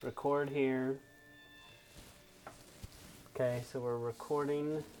record here. Okay, so we're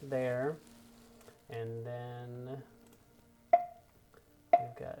recording there. And then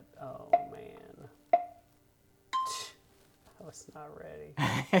we've got, oh man. I was not ready.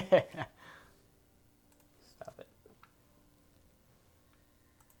 Stop it.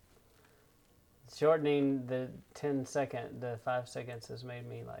 Shortening the 5 seconds has made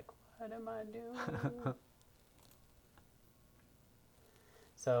me like, what am I doing?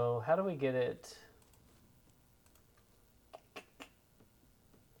 So how do we get it?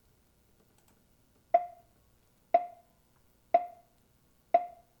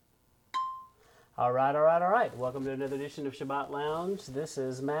 All right. Welcome to another edition of Shabbat Lounge. This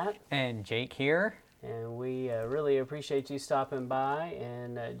is Matt. And Jake here. And we really appreciate you stopping by.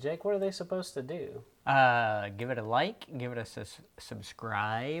 And Jake, what are they supposed to do? Give it a like, give it a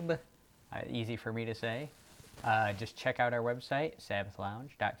subscribe. Easy for me to say. Just check out our website,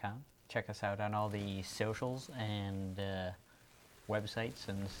 sabbathlounge.com. Check us out on all the socials and websites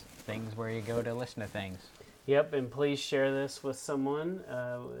and things where you go to listen to things. Yep, and please share this with someone.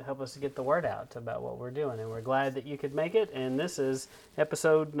 Help us to get the word out about what we're doing. And we're glad that you could make it. And this is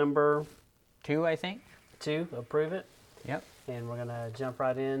episode number 2, I think. 2 of Prove It. Yep. And we're going to jump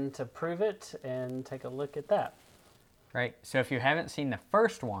right in to Prove It and take a look at that. Right. So if you haven't seen the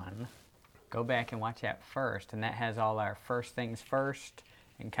first one, go back and watch that first. And that has all our first things first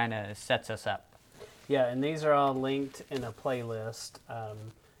and kind of sets us up. Yeah, and these are all linked in a playlist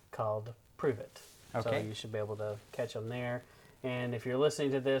called Prove It. Okay. So you should be able to catch them there. And if you're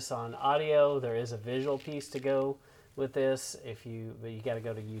listening to this on audio, there is a visual piece to go with this. But you got to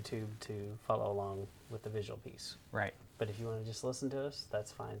go to YouTube to follow along with the visual piece. Right. But if you want to just listen to us,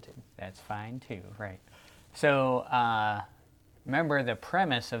 that's fine too. That's fine too, right. So remember the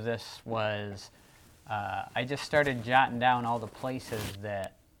premise of this was I just started jotting down all the places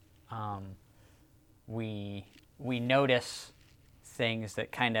that we notice things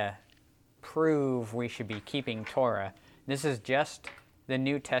that kind of prove we should be keeping Torah. This is just the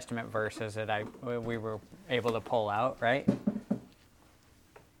New Testament verses that we were able to pull out, right?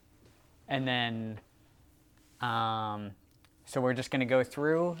 And then, so we're just going to go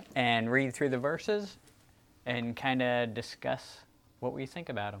through and read through the verses and kind of discuss what we think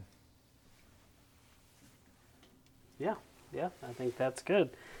about them. Yeah, I think that's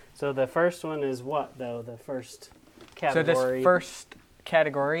good. So the first one is what, though? The first category? So this first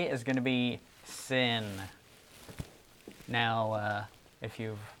category is going to be sin. Now, if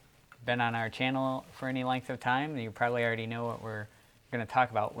you've been on our channel for any length of time, you probably already know what we're going to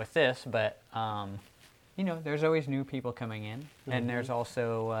talk about with this, but there's always new people coming in, and there's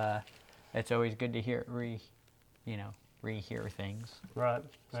also it's always good to rehear things. Right.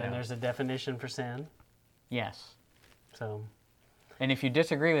 So. And there's a definition for sin. Yes. So. And if you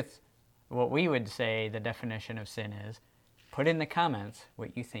disagree with what we would say the definition of sin is, put in the comments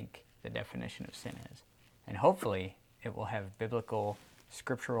what you think the definition of sin is. And hopefully it will have biblical,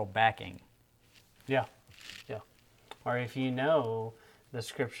 scriptural backing. Yeah. Or if you know the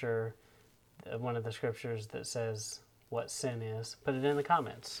scripture, one of the scriptures that says what sin is, put it in the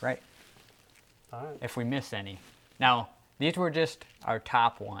comments. Right. All right. If we miss any. Now, these were just our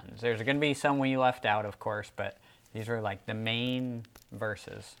top ones. There's going to be some we left out, of course, but these were like the main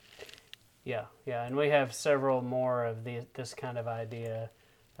verses. Yeah, and we have several more of this kind of idea.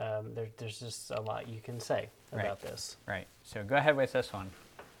 There's just a lot you can say about this. Right. So go ahead with this one.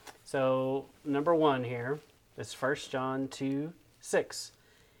 So number 1 here is 1 John 2:6.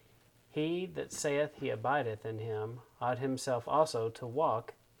 He that saith he abideth in him ought himself also to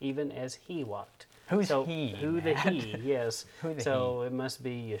walk even as he walked. Who's he? Who the he? Yes. Who the so it must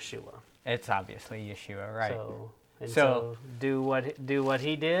be Yeshua. It's obviously Yeshua, right? So do what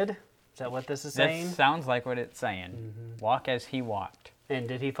he did. Is that what this is saying? That sounds like what it's saying. Mm-hmm. Walk as he walked. And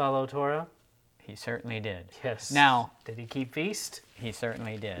did he follow Torah? He certainly did. Yes. Now, did he keep feast? He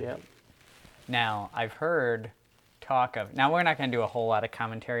certainly did. Yep. Now, I've heard talk of... Now, we're not going to do a whole lot of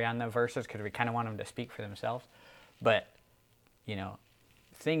commentary on the verses because we kind of want them to speak for themselves. But,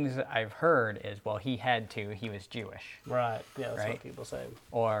 things I've heard is, well, he had to. He was Jewish. Right. Yeah, that's what people say.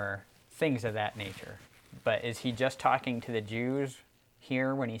 Or things of that nature. But is he just talking to the Jews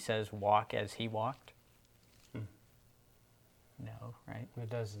here when he says walk as he walked? No, right? It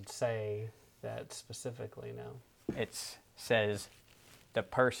doesn't say that specifically, no. It says the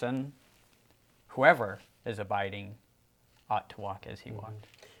person, whoever is abiding, ought to walk as he walked.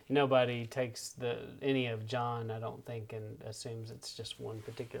 Nobody takes any of John, I don't think, and assumes it's just one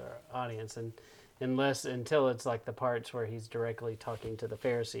particular audience, and until it's like the parts where he's directly talking to the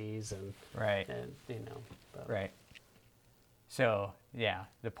Pharisees and right, and right. So, yeah,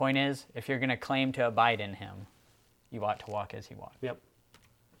 the point is, if you're going to claim to abide in him, you ought to walk as he walked. Yep.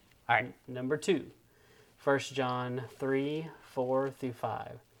 All right. Number 2, 1 John 3, 4 through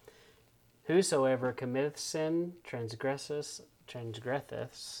 5. Whosoever committeth sin transgresseth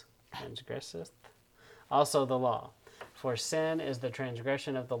also the law. For sin is the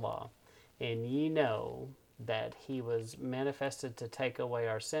transgression of the law. And ye know that he was manifested to take away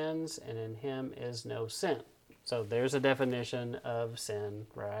our sins, and in him is no sin. So there's a definition of sin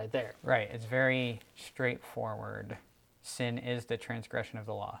right there. Right. It's very straightforward. Sin is the transgression of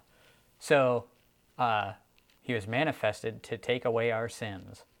the law. So he was manifested to take away our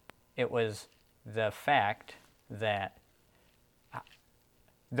sins. It was the fact that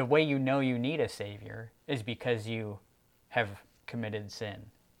the way you know you need a Savior is because you have committed sin.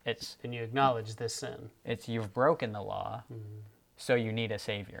 And you acknowledge this sin. It's you've broken the law, so you need a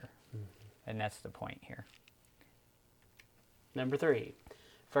Savior. And that's the point here. Number 3,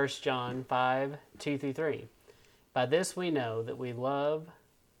 1 John 5, 2 through 3. By this we know that we love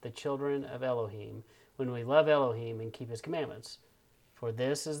the children of Elohim, when we love Elohim and keep his commandments. For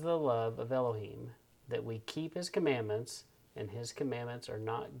this is the love of Elohim, that we keep his commandments, and his commandments are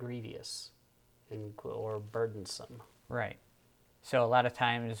not grievous or burdensome. Right. So a lot of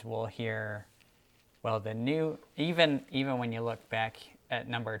times we'll hear, well, the new, even when you look back at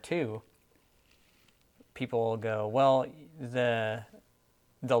number 2, people will go, well, the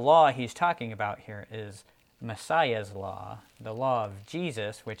law he's talking about here is Messiah's law, the law of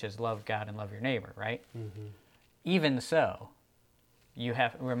Jesus, which is love God and love your neighbor, right? Mm-hmm. Even so, you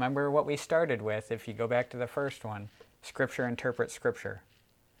have, remember what we started with, if you go back to the first one, Scripture interprets Scripture.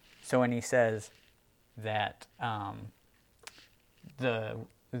 So when he says that the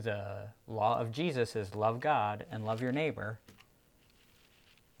law of Jesus is love God and love your neighbor,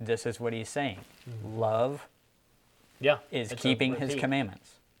 this is what he's saying. Mm-hmm. Love is keeping his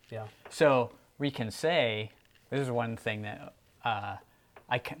commandments. Yeah. So we can say, this is one thing that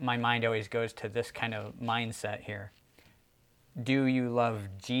my mind always goes to this kind of mindset here. Do you love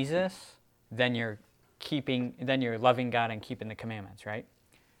Jesus? Then you're loving God and keeping the commandments, right?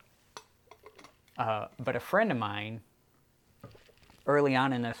 But a friend of mine, early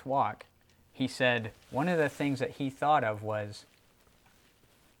on in this walk, he said one of the things that he thought of was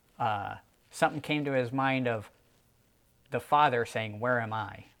something came to his mind of the Father saying, "Where am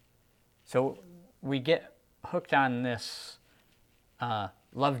I?" So we get hooked on this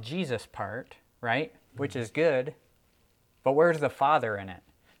love Jesus part, right? Which is good, but where's the Father in it?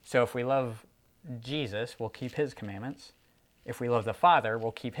 So if we love Jesus, we'll keep his commandments. If we love the Father,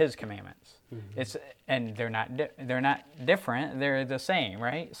 we'll keep his commandments. Mm-hmm. And they're not different, they're the same,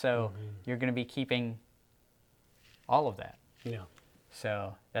 right? So you're going to be keeping all of that. Yeah.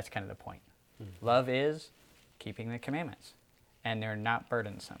 So that's kind of the point. Mm-hmm. Love is keeping the commandments, and they're not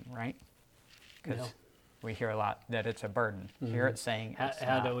burdensome, right? Because we hear a lot that it's a burden. Mm-hmm. Here it's saying it's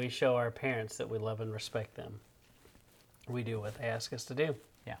how do we show our parents that we love and respect them? We do what they ask us to do.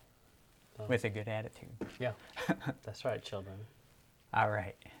 Yeah. With a good attitude. Yeah. That's right, children. All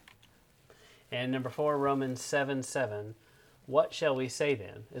right. And number 4, Romans 7:7. What shall we say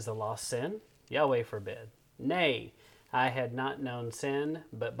then? Is the law sin? Yahweh forbid. Nay, I had not known sin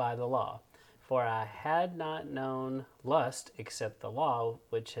but by the law. For I had not known lust except the law,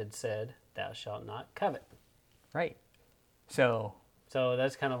 which had said, Thou shalt not covet. Right. So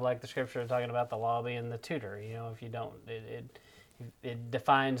that's kind of like the scripture talking about the law being the tutor. You know, if you don't, it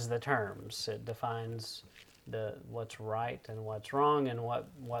defines the terms. It defines what's right and what's wrong and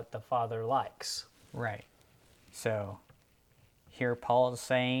what the Father likes. Right. So here Paul is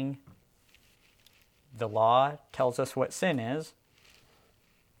saying the law tells us what sin is.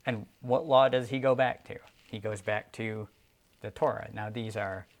 And what law does he go back to? He goes back to the Torah. Now these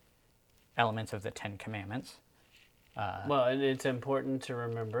are elements of the Ten Commandments. Well, and it's important to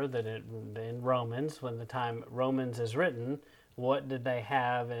remember that in Romans, when the time Romans is written, what did they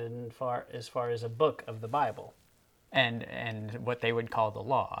have as far as a book of the Bible? And what they would call the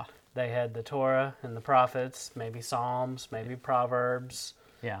law. They had the Torah and the prophets, maybe Psalms, maybe Proverbs.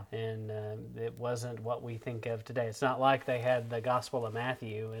 Yeah. And it wasn't what we think of today. It's not like they had the Gospel of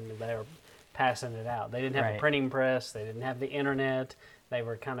Matthew and they were passing it out. They didn't have a printing press. They didn't have the internet. They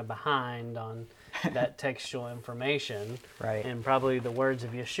were kind of behind on that textual information. Right. And probably the words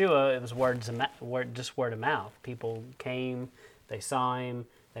of Yeshua, it was just word of mouth. People came, they saw him,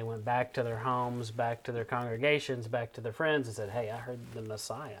 they went back to their homes, back to their congregations, back to their friends and said, hey, I heard the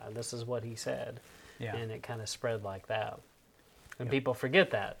Messiah. This is what he said. Yeah. And it kind of spread like that. And people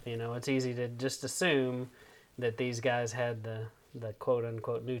forget that. You know, it's easy to just assume that these guys had the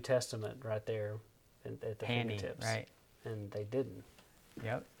quote-unquote New Testament right there at their handy, fingertips. Right. and they didn't.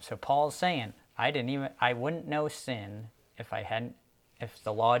 Yep. So Paul's saying, I wouldn't know sin if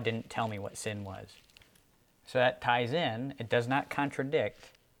the law didn't tell me what sin was. So that ties in. It does not contradict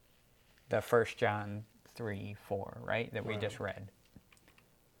the 1 John 3:4, right, that we just read.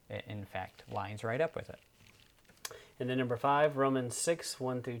 It, in fact, lines right up with it. And then number 5, Romans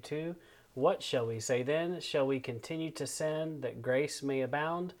 6:1-2. What shall we say then? Shall we continue to sin that grace may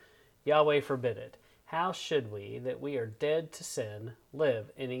abound? Yahweh forbid it. How should we, that we are dead to sin,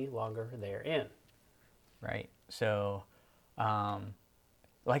 live any longer therein? Right. So,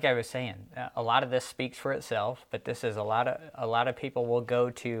 like I was saying, a lot of this speaks for itself, but this is a lot of people will go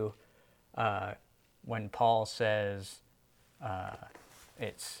to when Paul says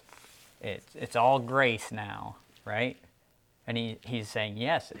it's all grace now, right? And he's saying,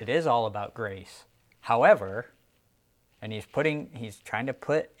 yes, it is all about grace. However, and he's trying to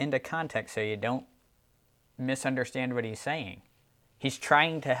put into context so you don't misunderstand what he's saying. He's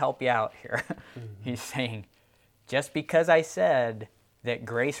trying to help you out here. Mm-hmm. He's saying, just because I said that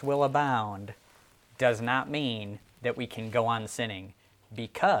grace will abound does not mean that we can go on sinning,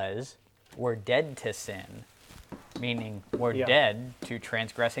 because we're dead to sin, meaning we're dead to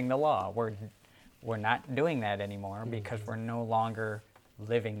transgressing the law. We're not doing that anymore because we're no longer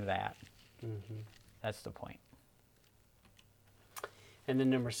living that. Mm-hmm. That's the point. And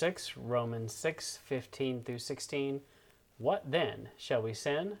then number 6, Romans 6:15-16. What then? Shall we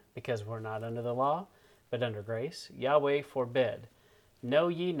sin because we're not under the law, but under grace? Yahweh forbid. Know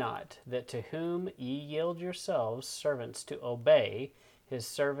ye not that to whom ye yield yourselves servants to obey, his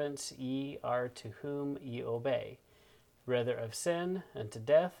servants ye are to whom ye obey, whether of sin unto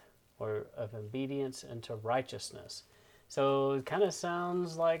death, or of obedience unto righteousness. So it kind of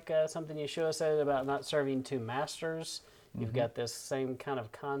sounds like something Yeshua said about not serving two masters. Mm-hmm. You've got this same kind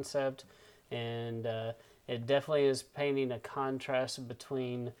of concept, and it definitely is painting a contrast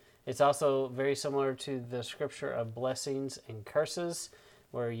between. It's also very similar to the scripture of blessings and curses,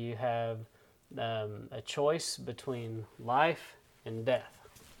 where you have a choice between life and death.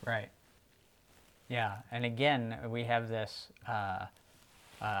 Right. Yeah, and again, we have this. I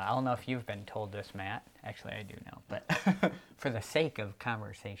don't know if you've been told this, Matt. Actually, I do know, but for the sake of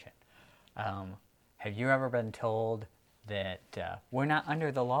conversation, have you ever been told that we're not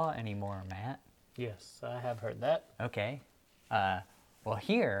under the law anymore, Matt? Yes, I have heard that. Okay. Well,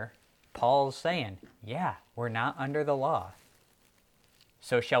 here, Paul's saying, yeah, we're not under the law.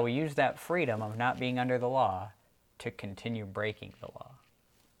 So shall we use that freedom of not being under the law to continue breaking the law?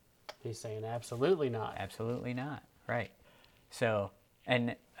 He's saying absolutely not. Absolutely not. Right. So,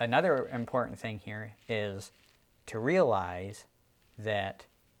 and another important thing here is to realize that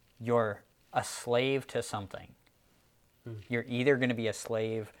you're a slave to something. You're either going to be a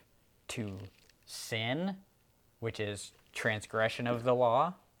slave to sin, which is transgression of the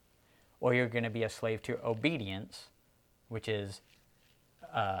law, or you're going to be a slave to obedience, which is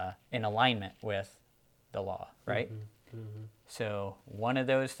in alignment with the law, right? Mm-hmm. Mm-hmm. So one of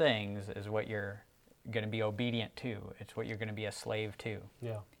those things is what you're going to be obedient to. It's what you're going to be a slave to.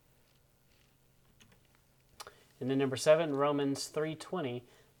 Yeah. And then number 7, Romans 3:20.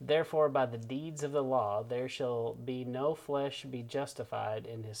 Therefore, by the deeds of the law, there shall be no flesh be justified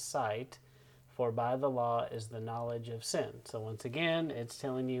in his sight, for by the law is the knowledge of sin. So once again, it's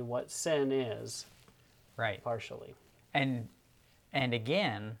telling you what sin is. Right. Partially. And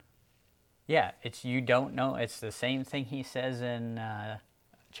again, yeah, it's you don't know. It's the same thing he says in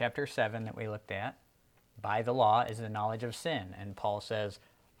chapter 7 that we looked at. By the law is the knowledge of sin. And Paul says,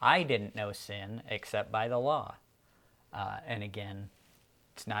 I didn't know sin except by the law. And again,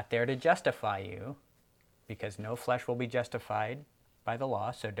 it's not there to justify you, because no flesh will be justified by the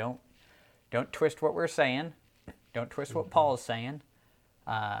law. So don't twist what we're saying. Don't twist what Paul's saying.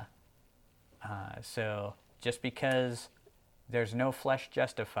 So just because there's no flesh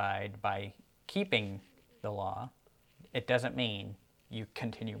justified by keeping the law, it doesn't mean you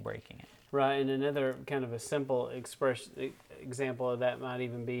continue breaking it. Right, and another kind of a simple example of that might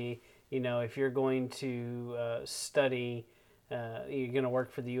even be, if you're going to study, you're going to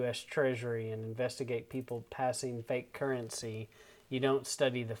work for the U.S. Treasury and investigate people passing fake currency, you don't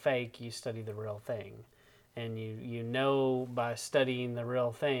study the fake, you study the real thing. And you know by studying the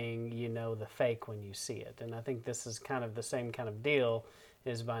real thing, you know the fake when you see it. And I think this is kind of the same kind of deal,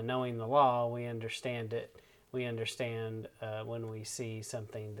 is by knowing the law, we understand it. We understand when we see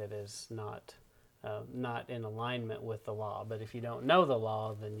something that is not in alignment with the law. But if you don't know the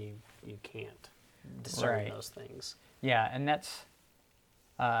law, then you can't discern those things. Yeah, and that's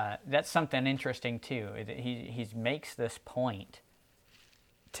something interesting too. He makes this point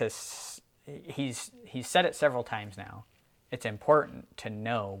to. He's said it several times now, it's important to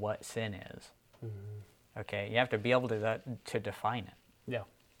know what sin is. Okay, you have to be able to define it. Yeah.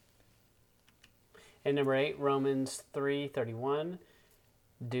 And number 8, Romans 3:31.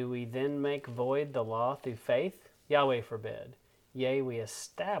 Do we then make void the law through faith? Yahweh forbid. Yea, we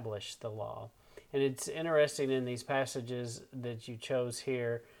establish the law. And it's interesting in these passages that you chose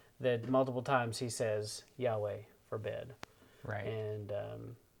here that multiple times he says, Yahweh forbid. Right. And,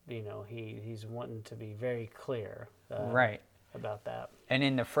 he's wanting to be very clear Right. about that. And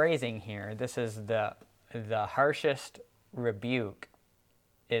in the phrasing here, this is the harshest rebuke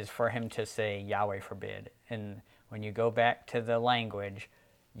is for him to say Yahweh forbid. And when you go back to the language,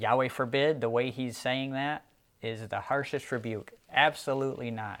 Yahweh forbid, the way he's saying that is the harshest rebuke.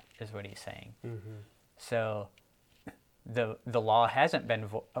 Absolutely not, is what he's saying. So the law hasn't been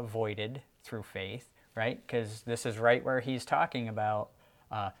avoided through faith, right? Because this is right where he's talking about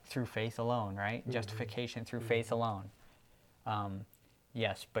through faith alone, right? Justification through faith alone.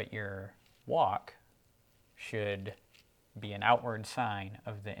 Yes, but your walk should be an outward sign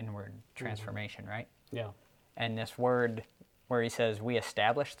of the inward transformation, right? Yeah. And this word where he says, we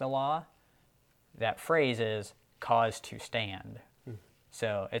establish the law, that phrase is cause to stand.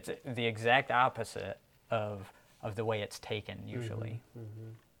 So it's the exact opposite of the way it's taken usually.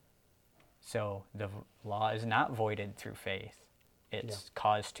 So the law is not voided through faith. It's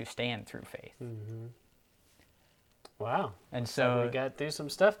cause to stand through faith. Wow. And so we got through some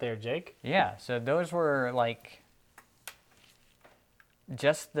stuff there, Jake. Yeah, so those were like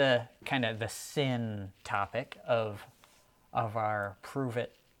just the kind of the sin topic of our Prove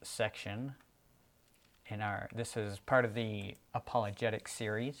It section. This is part of the apologetic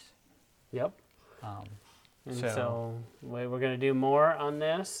series. Yep. And so we're going to do more on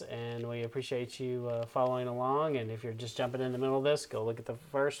this, and we appreciate you following along. And if you're just jumping in the middle of this, go look at the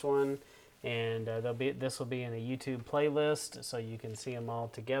first one, and this will be in a YouTube playlist, so you can see them all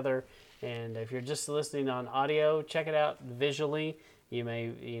together. And if you're just listening on audio, check it out visually. You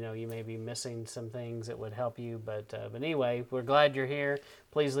may be missing some things that would help you, but anyway, we're glad you're here.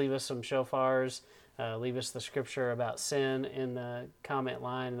 Please leave us some shofars. Leave us the scripture about sin in the comment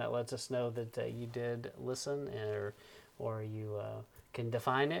line. That lets us know that you did listen, or you can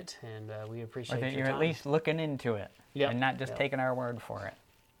define it, and we appreciate or that your you're time. at least looking into it and not just taking our word for it.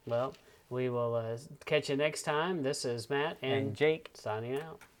 Well, we will catch you next time. This is Matt And Jake. signing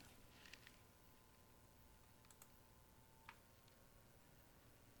out.